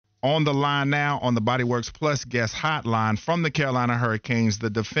On the line now on the Bodyworks Plus guest hotline from the Carolina Hurricanes, the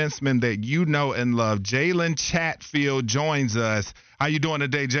defenseman that you know and love, Jalen Chatfield, joins us. How you doing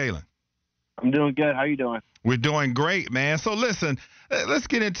today, Jalen? I'm doing good. How you doing? We're doing great, man. So listen, let's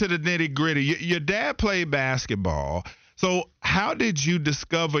get into the nitty-gritty. Your dad played basketball. So how did you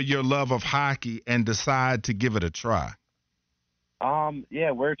discover your love of hockey and decide to give it a try? Yeah,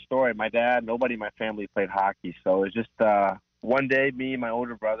 weird story. My dad, nobody in my family played hockey, so it's just one day, me and my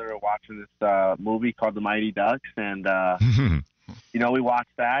older brother were watching this movie called The Mighty Ducks, and we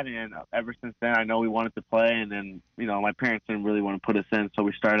watched that, and ever since then, I know we wanted to play, and then my parents didn't really want to put us in, so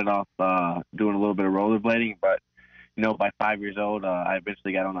we started off doing a little bit of rollerblading, but by 5 years old, I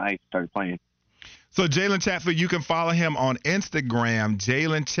eventually got on the ice and started playing. So Jalen Chatfield, you can follow him on Instagram,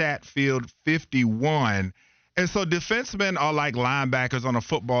 Jalen Chatfield 51. And so defensemen are like linebackers on a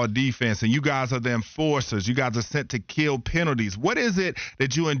football defense, and you guys are the enforcers. You guys are sent to kill penalties. What is it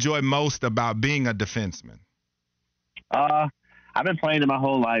that you enjoy most about being a defenseman? I've been playing it my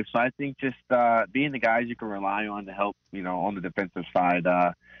whole life, so I think just being the guys you can rely on to help, on the defensive side.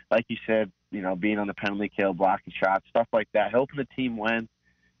 Like you said, being on the penalty kill, blocking shots, stuff like that, helping the team win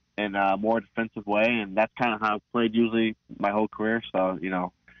in a more defensive way, and that's kind of how I've played usually my whole career. So,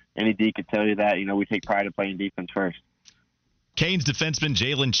 any D could tell you that, we take pride in playing defense first. Canes defenseman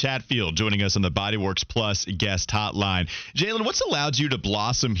Jalen Chatfield joining us on the Bodyworks Plus guest hotline. Jalen, what's allowed you to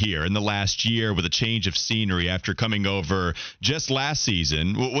blossom here in the last year with a change of scenery after coming over just last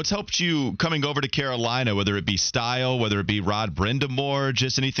season? What's helped you coming over to Carolina, whether it be style, whether it be Rod Brindamore,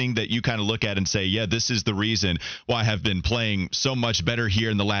 just anything that you kind of look at and say, yeah, this is the reason why I have been playing so much better here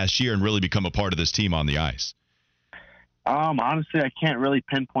in the last year and really become a part of this team on the ice? Honestly, I can't really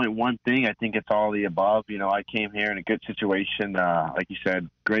pinpoint one thing. I think it's all the above. I came here in a good situation. Like you said,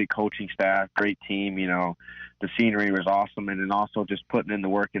 great coaching staff, great team. The scenery was awesome. And then also just putting in the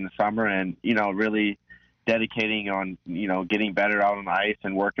work in the summer and, really dedicating on, getting better out on the ice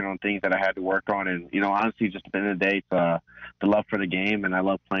and working on things that I had to work on. And, honestly, just at the end of the day, it's the love for the game, and I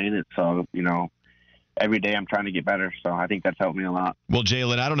love playing it. So, every day I'm trying to get better, so I think that's helped me a lot. Well,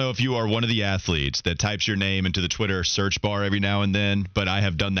 Jalen, I don't know if you are one of the athletes that types your name into the Twitter search bar every now and then, but I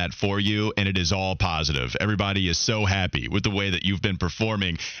have done that for you, and it is all positive. Everybody is so happy with the way that you've been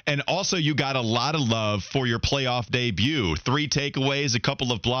performing. And also, you got a lot of love for your playoff debut. 3 takeaways, a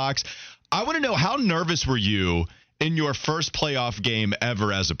couple of blocks. I want to know, how nervous were you in your first playoff game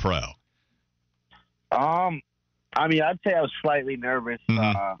ever as a pro? I'd say I was slightly nervous.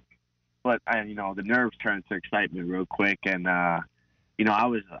 But the nerves turned to excitement real quick, and it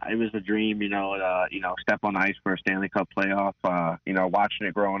was a dream, step on the ice for a Stanley Cup playoff. Watching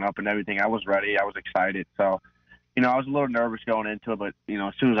it growing up and everything, I was ready, I was excited. So, I was a little nervous going into it, but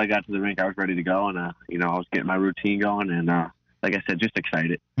as soon as I got to the rink, I was ready to go, and I was getting my routine going, and like I said, just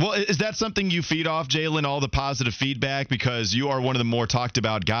excited. Well, is that something you feed off, Jalen, all the positive feedback? Because you are one of the more talked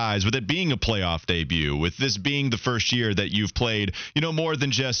about guys with it being a playoff debut, with this being the first year that you've played, more than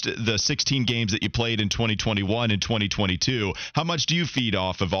just the 16 games that you played in 2021 and 2022. How much do you feed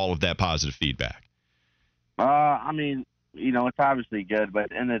off of all of that positive feedback? It's obviously good, but at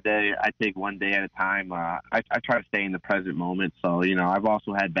the end of the day, I take one day at a time. I try to stay in the present moment. So, I've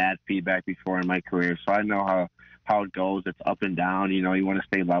also had bad feedback before in my career, so I know how it goes. It's up and down. You want to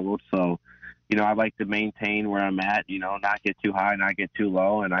stay leveled. So, I like to maintain where I'm at, not get too high, not get too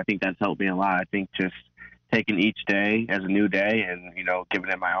low. And I think that's helped me a lot. I think just taking each day as a new day and, giving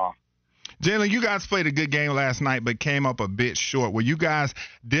it my all. Jalen, you guys played a good game last night, but came up a bit short. Were you guys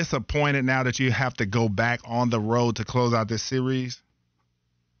disappointed now that you have to go back on the road to close out this series?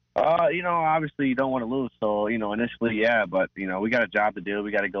 Obviously you don't want to lose. So, initially, yeah, but, we got a job to do.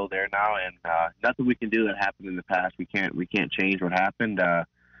 We got to go there now, and nothing we can do that happened in the past. We can't change what happened. We're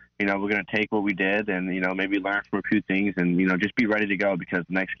going to take what we did and, maybe learn from a few things and, just be ready to go because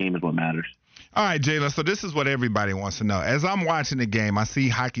the next game is what matters. All right, Jalen, so this is what everybody wants to know. As I'm watching the game, I see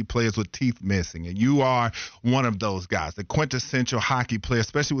hockey players with teeth missing, and you are one of those guys, the quintessential hockey player,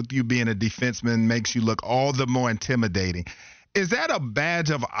 especially with you being a defenseman, makes you look all the more intimidating. Is that a badge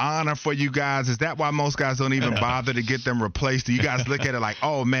of honor for you guys? Is that why most guys don't even bother to get them replaced? Do you guys look at it like,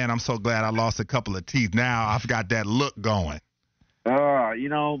 oh, man, I'm so glad I lost a couple of teeth. Now I've got that look going.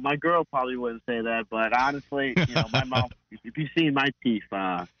 My girl probably wouldn't say that, but honestly, my mouth, if you've seen my teeth,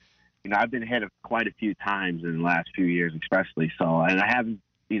 I've been hit quite a few times in the last few years, especially. So, and I haven't,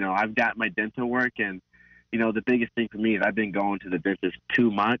 I've got my dental work, and, the biggest thing for me is I've been going to the dentist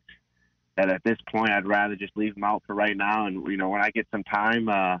too much. That at this point, I'd rather just leave them out for right now. And, when I get some time,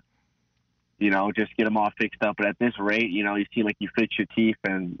 just get them all fixed up. But at this rate, you seem like you fix your teeth,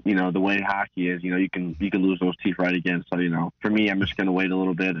 and the way hockey is, you can lose those teeth right again. So for me, I'm just going to wait a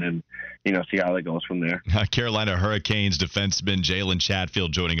little bit and see how it goes from there. Carolina Hurricanes defenseman Jalen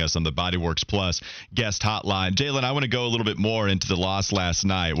Chatfield joining us on the Bodyworks Plus guest hotline. Jalen, I want to go a little bit more into the loss last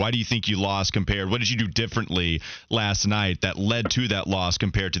night. Why do you think you lost compared? What did you do differently last night that led to that loss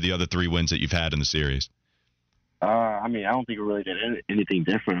compared to the other 3 wins that you've had in the series? I don't think we really did anything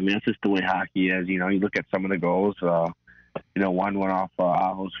different. That's just the way hockey is. You look at some of the goals. One went off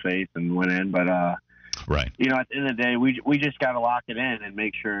Aho's face and went in, but right. At the end of the day, we just got to lock it in and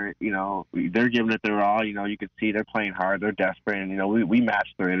make sure they're giving it their all. You can see they're playing hard. They're desperate, and we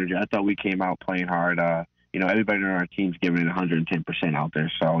matched their energy. I thought we came out playing hard. Everybody on our team's giving it 110% out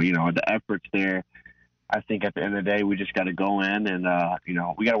there. So the effort's there. I think at the end of the day, we just got to go in and,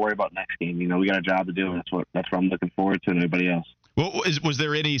 we got to worry about next game. We got a job to do, and that's what I'm looking forward to and everybody else. Well, was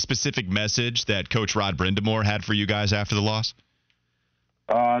there any specific message that Coach Rod Brindamore had for you guys after the loss?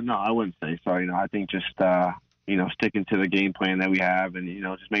 No, I wouldn't say so. I think just, sticking to the game plan that we have and,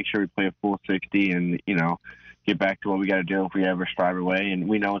 just make sure we play a full 60 and, get back to what we got to do if we ever strive away. And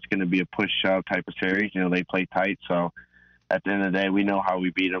we know it's going to be a push-shove type of series. They play tight. So at the end of the day, we know how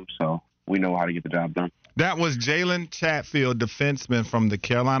we beat them. So we know how to get the job done. That was Jalen Chatfield, defenseman from the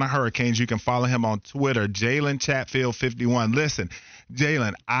Carolina Hurricanes. You can follow him on Twitter, Jalen Chatfield 51. Listen,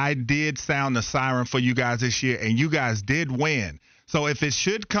 Jalen, I did sound the siren for you guys this year, and you guys did win. So if it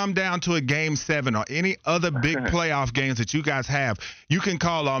should come down to a Game 7 or any other big playoff games that you guys have, you can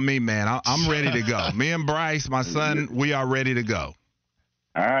call on me, man. I'm ready to go. Me and Bryce, my son, we are ready to go.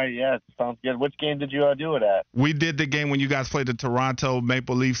 All right, yeah, sounds good. Which game did you do it at? We did the game when you guys played the Toronto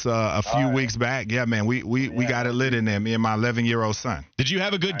Maple Leafs a few weeks back. Yeah, man, we got it lit in there, me and my 11-year-old son. Did you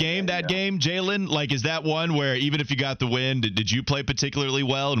have a good game that game, Jalen? Like, is that one where even if you got the win, did you play particularly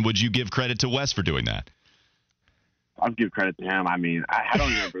well, and would you give credit to Wes for doing that? I'll give credit to him. I don't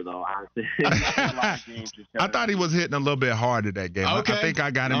remember, though, honestly. I thought he was hitting a little bit harder that game. Okay. I think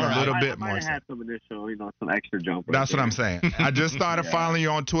I got him a little bit more. I had some initial, some extra jump. That's what I'm saying. I just started following you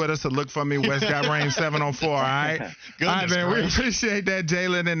on Twitter, so look for me, West Got Range 704, all right? All right, man, we appreciate that,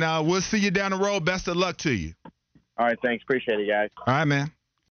 Jalen, and we'll see you down the road. Best of luck to you. All right, thanks. Appreciate it, guys. All right, man.